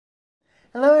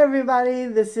Hello everybody,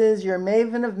 this is your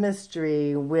Maven of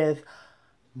Mystery with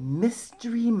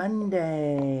Mystery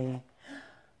Monday.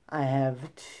 I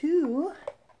have two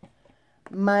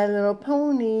My Little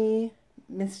Pony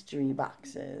mystery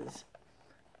boxes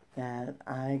that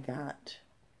I got.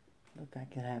 Look, I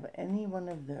could have any one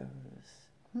of those.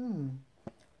 Let's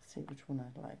see which one I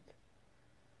like.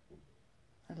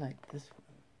 I like this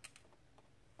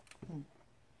one.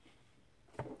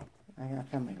 I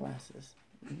found my glasses.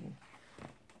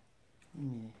 Let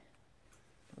me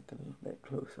look a little bit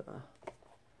closer.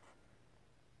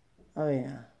 Oh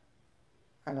yeah,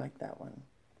 I like that one.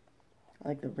 I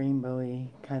like the rainbowy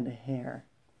kind of hair.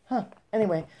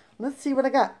 Anyway, let's see what I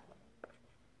got.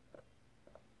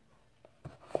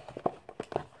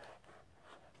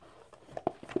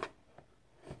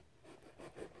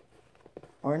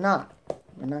 Or not.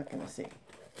 We're not going to see.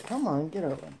 Come on, get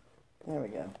over. There we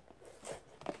go.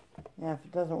 Yeah, if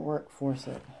it doesn't work, force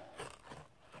it.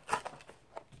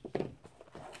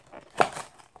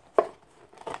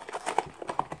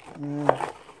 The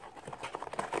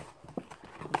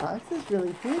box is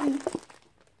really pretty.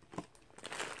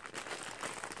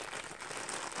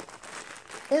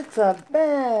 It's a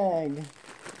bag.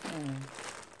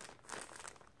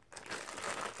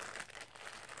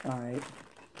 Alright.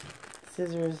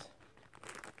 Scissors.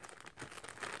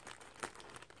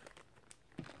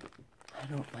 I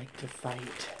don't like to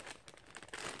fight.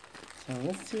 So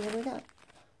let's see what we got.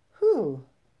 Whew.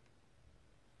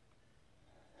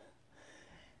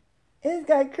 It's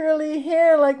got curly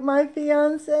hair like my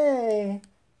fiance.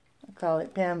 I call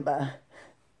it Pamba.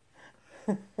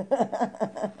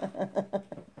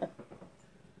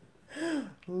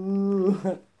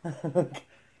 Ooh. Okay.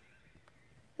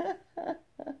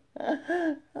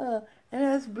 And it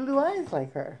has blue eyes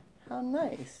like her. How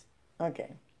nice.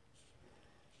 Okay.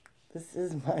 This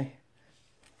is my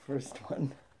first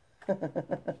one.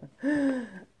 I'm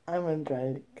going to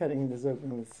try cutting this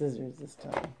open with scissors this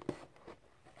time.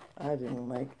 I didn't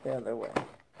like the other way.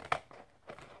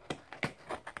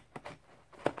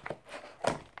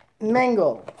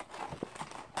 Mango.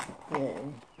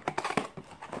 Yay.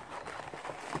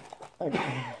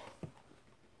 Okay.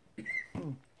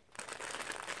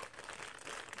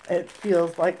 It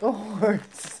feels like a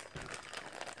horse.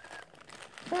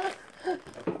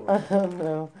 I don't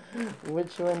know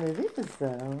which one it is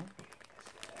though.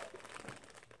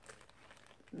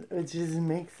 Which just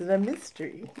makes it a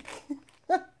mystery.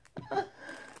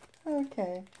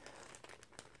 Okay.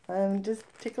 I'm just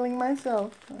tickling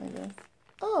myself, I guess.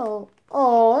 Oh,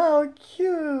 how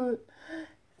cute.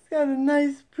 It's got a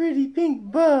nice, pretty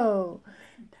pink bow.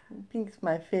 Pink's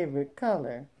my favorite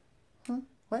color.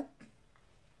 What?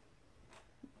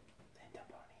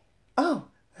 Oh!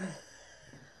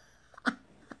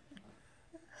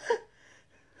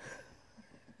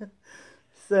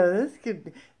 So this could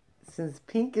be, since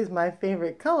pink is my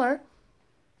favorite color,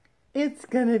 it's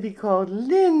gonna be called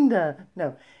Linda.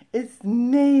 No, it's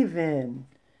Maven.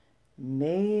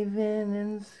 Maven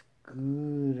and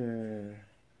Scooter.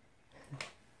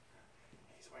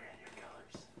 He's wearing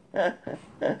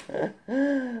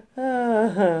your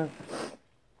colors.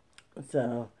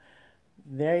 So,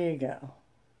 there you go.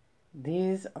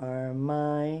 These are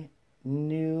my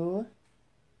new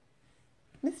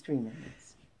mystery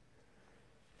names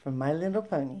from My Little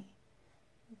Pony.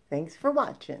 Thanks for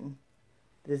watching.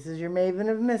 This is your Maven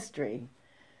of Mystery,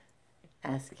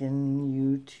 asking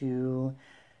you to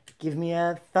give me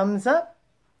a thumbs up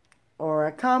or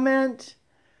a comment.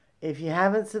 If you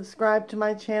haven't subscribed to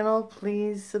my channel,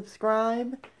 please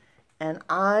subscribe, and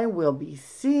I will be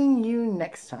seeing you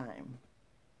next time.